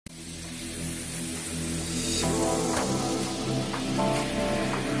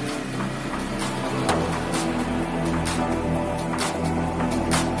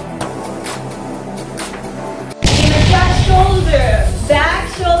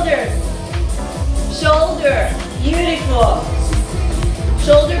shoulder. Beautiful.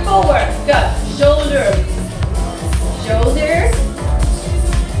 Shoulder forward. Good. Shoulder. Shoulder.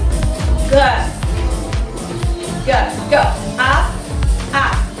 Good. Good. Go. Up.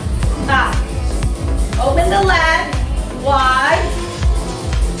 Up. Up. Open the leg. Wide.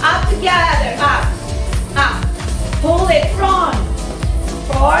 Up together. Up. Up. Pull it front.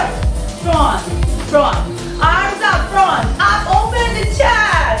 Forward. Front. Front. Arms up front. Up. Open the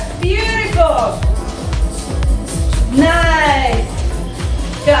chest. Beautiful. Nice.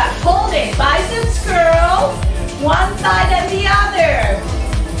 Good. Hold it. Biceps curl. One side and the other.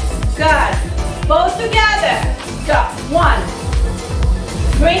 Good. Both together. Go. One.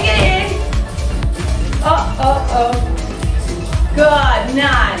 Bring it in. Good.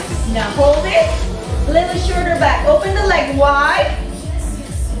 Nice. Now hold it. A little shorter back. Open the leg wide.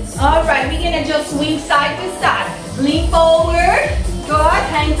 Alright, we're gonna just swing side to side. Lean forward. Good.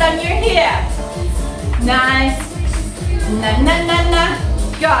 Hands on your hip. Nice. Na na na na.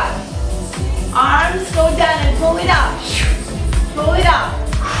 Good. Arms go down and pull it up. Pull it up.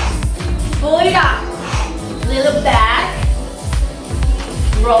 Pull it up. Little back.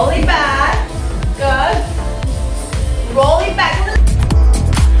 Roll it back. Good. Roll it back. Good.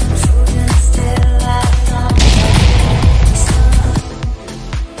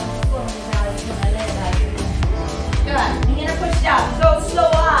 You're gonna push down. Go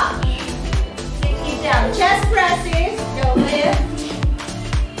slow up. Take it down. Chest presses. Go lift.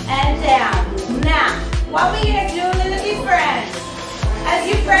 And down. Now, what we're gonna do a little different. As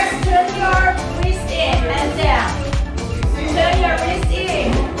you press, turn your wrist in and down. Turn your wrist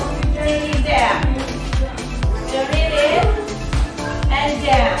in. Turn it down. Turn it in and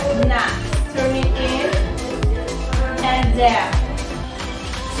down. Now, turn it in and down.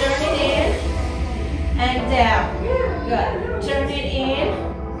 Turn it in and down. Good. Turn it in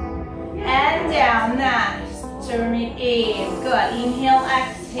and down. Nice. Turn it in. Good. Inhale,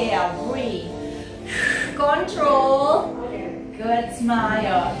 exhale. Breathe. Control. Good.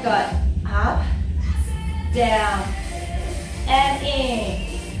 Smile. Good. Up, down, and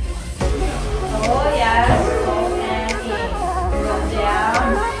in. Oh yes. Up and in. Go down.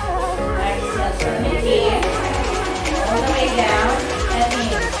 Exhale. Turn it in. All the way down and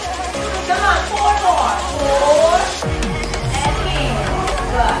in. Come on. 4 more. 4 and in.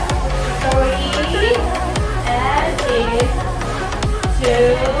 Good. 3 and in. 2.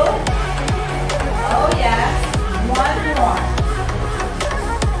 Oh yes. 1 more.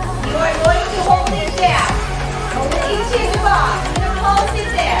 You are going to hold it down. Hold it into the box. You're going to pulse it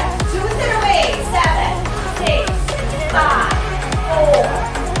there. 2 to the way. 7, 6, 5, 4,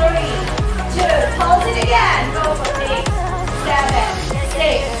 3, 2. Pulse it again. Go for 6, 7,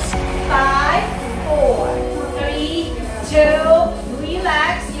 6, 5, 4, 3, 2.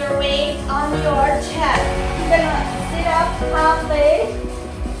 Relax your weight on your chest. You're going to sit up halfway.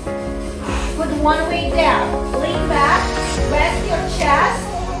 Put one weight down. Lean back. Rest your chest.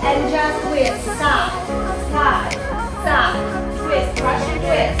 And just twist, side, side, side, twist, brush and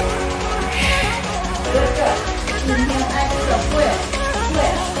twist. Good, good. Inhale, exhale, twist,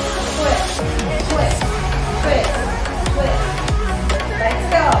 twist, twist, twist, twist, twist. Let's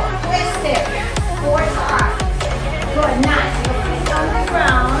go. Twist it. 4 times. Good, nice. Your feet on the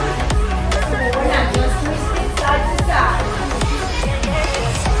ground. We're not just twisting side to side.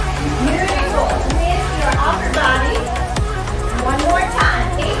 Beautiful. Twist your upper body. One more time.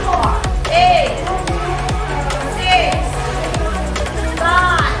 8 more. 8, 6, 5,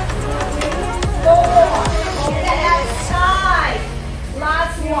 4. Hold that outside.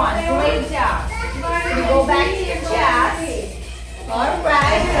 Last one. Lay down. You go back to your chest.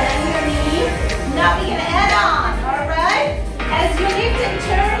 Alright. Bend your knee. Now we're going to add on. Alright. As you lift and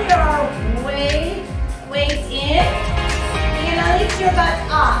turn your weight in, you're going to lift your butt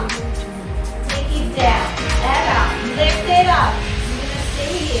up. Take it down. Add up. Lift it up.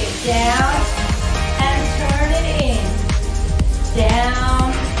 Stay here. Down and turn it in. Down.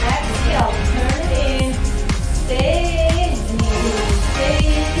 Exhale. Turn it in. Stay. Stay.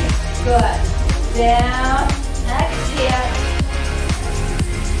 Good. Down. Exhale.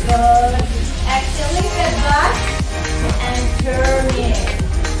 Good. Exhale. Lift that butt and turn it.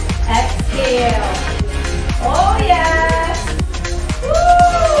 Exhale. Oh yes.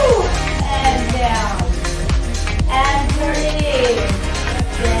 Woo! And down. And turn it in.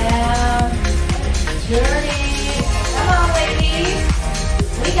 Down.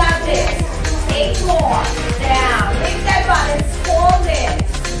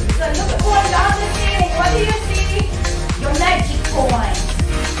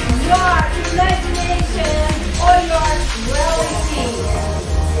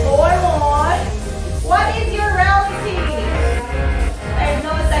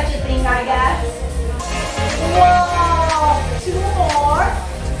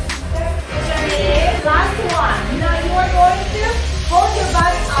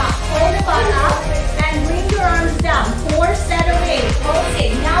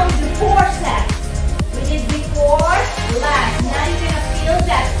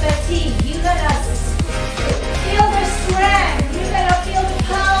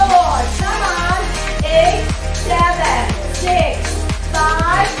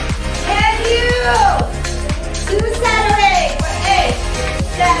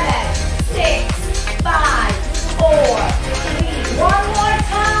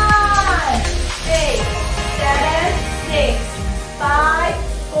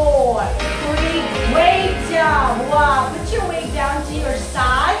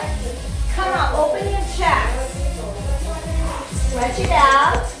 it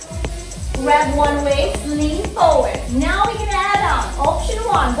out. Grab one waist, lean forward. Now we can add on. Option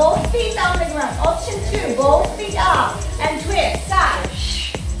 1, both feet on the ground. Option 2, both feet up. And twist. Side.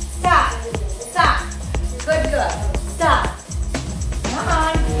 Stop. Stop. Good, good. Stop. Come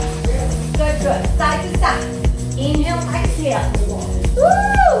on. Good, good. Side to side. Inhale, exhale.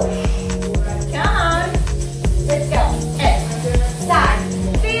 Woo! Come on. Let's go. Side.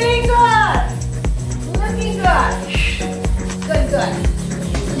 Feeling good. Looking good. Good, good.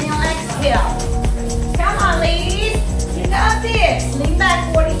 Exhale. Come on, ladies. You got this. Lean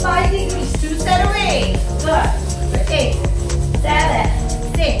back 45 degrees. 2 set away. Good. 8, 7,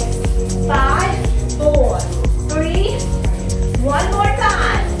 6, 5, 4, 3. One more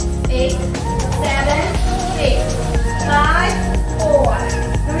time. 8, 7, 6, 5, 4,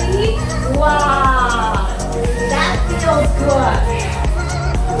 3. Wow. That feels good.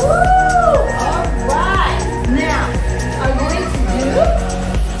 Woo! All right. Now, I'm going to do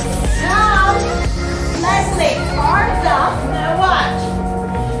left leg, arms up. Now watch.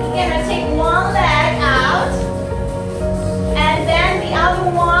 You're gonna take one leg out, and then the other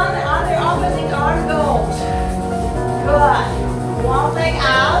one, the other opposite arm goes. Good. One leg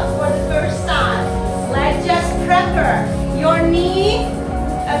out for the first time. Leg just prepper. Your knee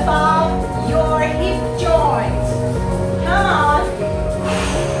above your hip joint. Come on.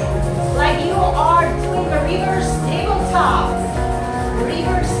 Like you are doing a reverse tabletop.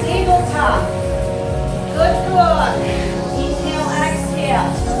 Reverse tabletop. Good, good. Inhale, exhale.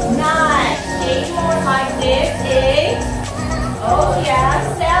 9, 8 more like this. 8. Oh yeah,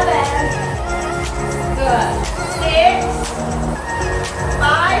 7. Good. 6.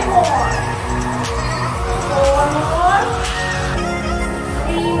 5 more. 4 more.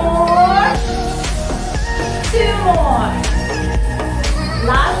 3 more. 2 more.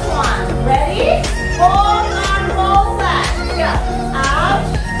 Last one. Ready? Hold on, roll back. Go. Out.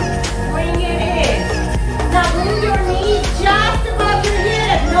 Bring it in. Now bring your knee just above your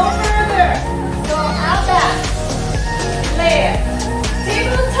hip, no further. So out back, lift,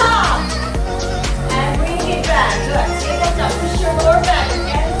 tabletop, and bring it back. Good, tabletop, push your lower back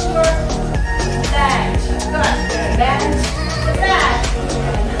against your leg. Good, bend the back,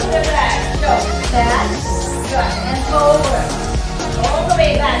 and the back. Go, back, good, and forward, all the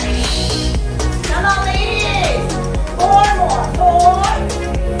way back. Come on, ladies. 4 more, 4,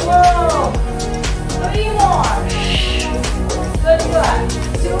 whoa. 3 more. Good, good.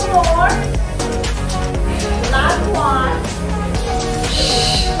 2 more. Last one.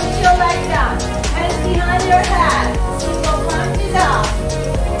 Put your leg down. Hands behind your head. Single punches up.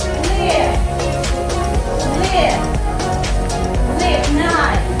 Lift. Lift. Lift. 9.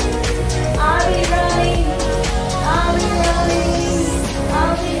 I'll be running. I'll be running.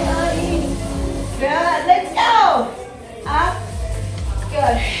 I'll be running. Good. Let's go. Up.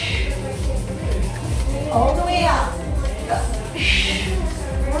 Good. All the way up.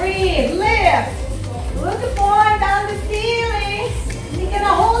 Breathe, lift. Look forward down the ceiling. You're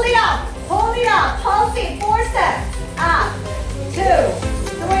gonna hold it up. Hold it up. Pulse it. 4 steps. Up. 2,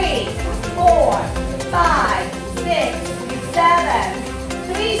 3, 4, 5, 6, 7.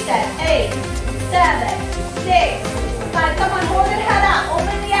 3 steps. 8, 7, 6, 5. Come on, hold your head up.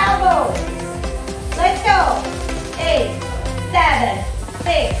 Open the elbows. Let's go. 8, 7,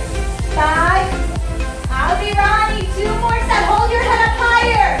 6, 5. I'll be running. 2 more steps. Hold your head up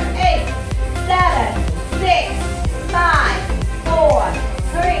higher. 8, 7, 6, 5, 4,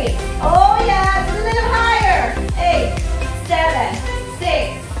 3. Oh yeah, it's a little higher. 8, 7,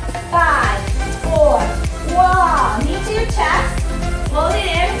 6, 5, 4. Wow. Knee to your chest. Hold it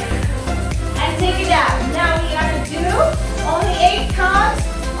in and take it out. Now we're gonna do only 8 counts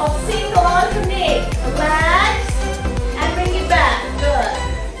of single alternate. Relax and bring it back. Good.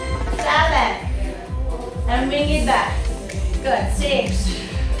 7. And bring it back. Good. 6.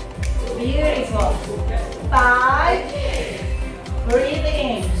 Beautiful. 5. Breathe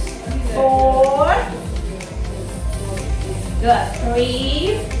in. 4. Good.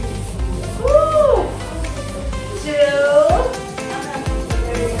 3. Woo. 2.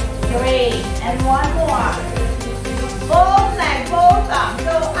 3. And 1 more. Both legs, both arms.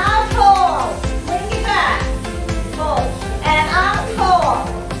 Go out tall. Bring it back. Hold. And out tall.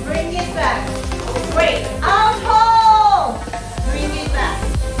 Bring it back. Great. Out tall. Bring it back.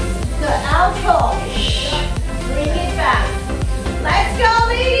 Good. Out tall. Bring it back. Let's go,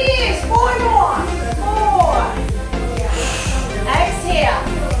 ladies. 4 more. 4. Exhale.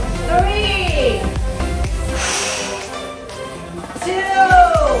 3. 2.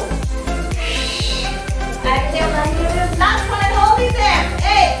 Exhale. Last one and hold it there.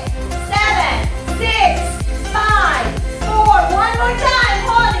 8.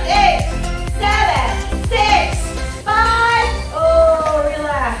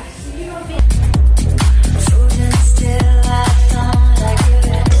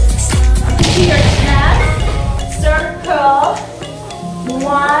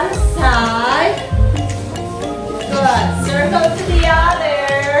 one side. Good. Circle to the other.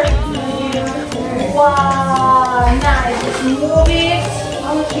 Wow, nice. Just move it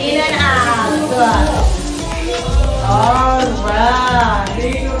in and out. Good. Alright.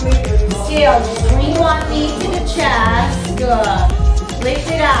 Still, just bring one knee to the chest. Good. Lift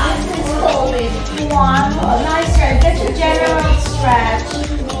it up. Just hold it. One more. Nice stretch. Get your general stretch.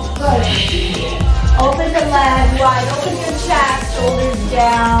 Good. Open the leg wide. Open your chest. Shoulders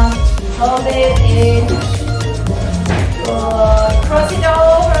down. Hold it in. Good. Cross it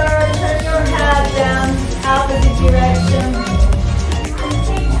over. Turn your head down. Opposite direction.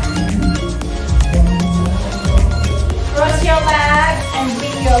 Cross your legs and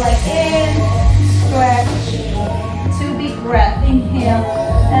bring your leg in. Stretch. 2 big breaths. Inhale.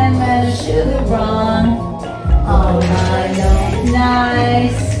 And then shoulder run. All right.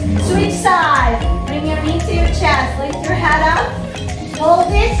 Nice. Switch side. Bring your knee to your chest. Lift your head up.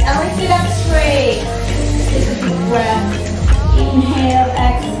 Hold it and lift it up straight. Take a deep breath. Inhale,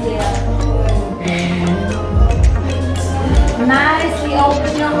 exhale. Nicely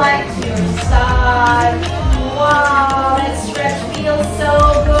open your leg to your side. Wow, that stretch feels so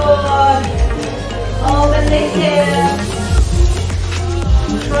good. Open the hips.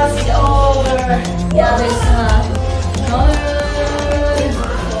 Cross it over. The other side. Good.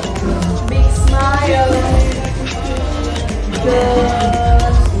 Big smile.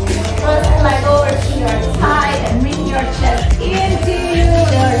 Good. Cross the leg over to your thigh and bring your chest into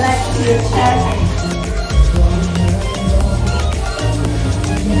your leg to your chest.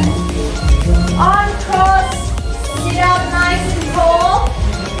 Arm cross. Sit up nice and tall.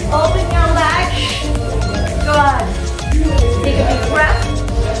 Open your legs. Good. Take a big breath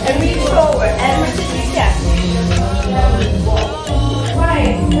and reach forward as much as you can.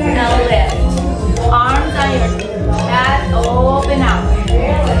 Now lift. Arms on your head. Open up.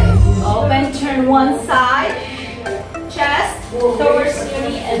 Open. Turn one side. Chest towards your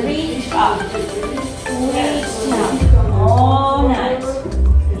knee and reach up. Reach down. Oh, nice.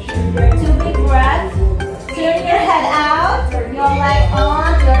 2 big breaths. Turn your head out. Your leg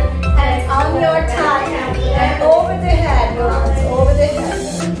on. Your hands on your thigh. And over the head. Over the head.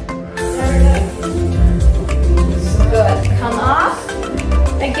 Good. Come up.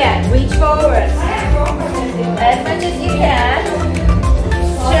 Again, reach forward. As much as you can.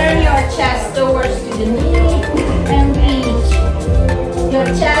 Turn your chest towards to the knee and reach. Your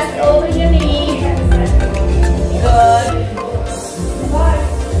chest over your knee. Good.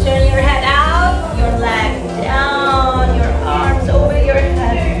 Turn your head out. Your leg down. Your arms over your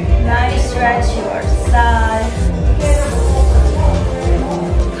head. Nice stretch your side.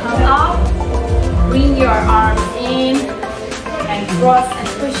 Come up. Bring your arms in. And cross and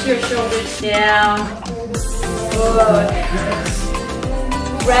push your shoulders down. Good.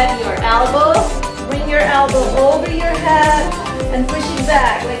 Grab your elbows. Bring your elbow over your head and push it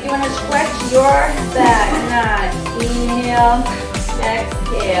back. Like you want to stretch your back. Nice. Inhale.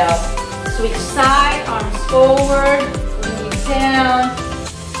 Exhale. Switch side. Arms forward. Bring it down.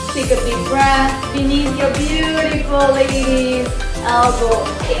 Take a deep breath. Beneath your beautiful ladies. Elbow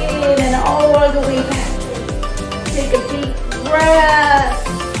in and all the way back. Take a deep breath.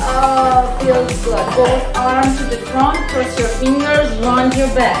 Oh, feels good. Both arms to the front. Cross your fingers. Round your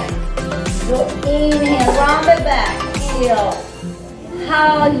back. Go inhale. Round the back. Feel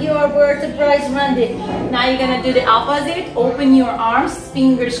how your vertebrae is rounded. Now you're gonna do the opposite. Open your arms.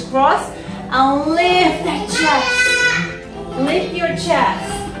 Fingers crossed. And lift that chest. Lift your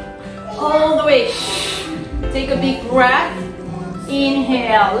chest. All the way. Take a big breath.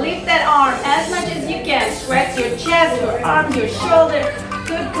 Inhale. Lift that arm as much as you can. Stretch your chest, your arms, your shoulder.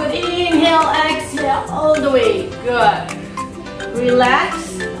 Good, good. Inhale, exhale, all the way. Good. Relax.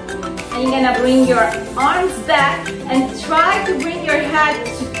 And you're gonna bring your arms back and try to bring your head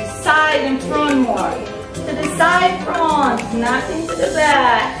to the side and front more. To the side, front, nothing to the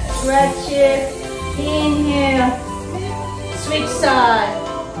back. Stretch it. Inhale. Switch side.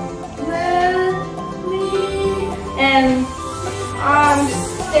 And arms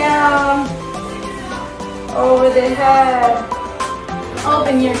down over the head.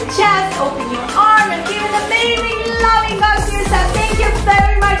 Open your chest, open your arm, and give an amazing loving hug to yourself. Thank you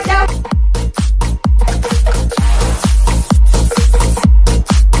very much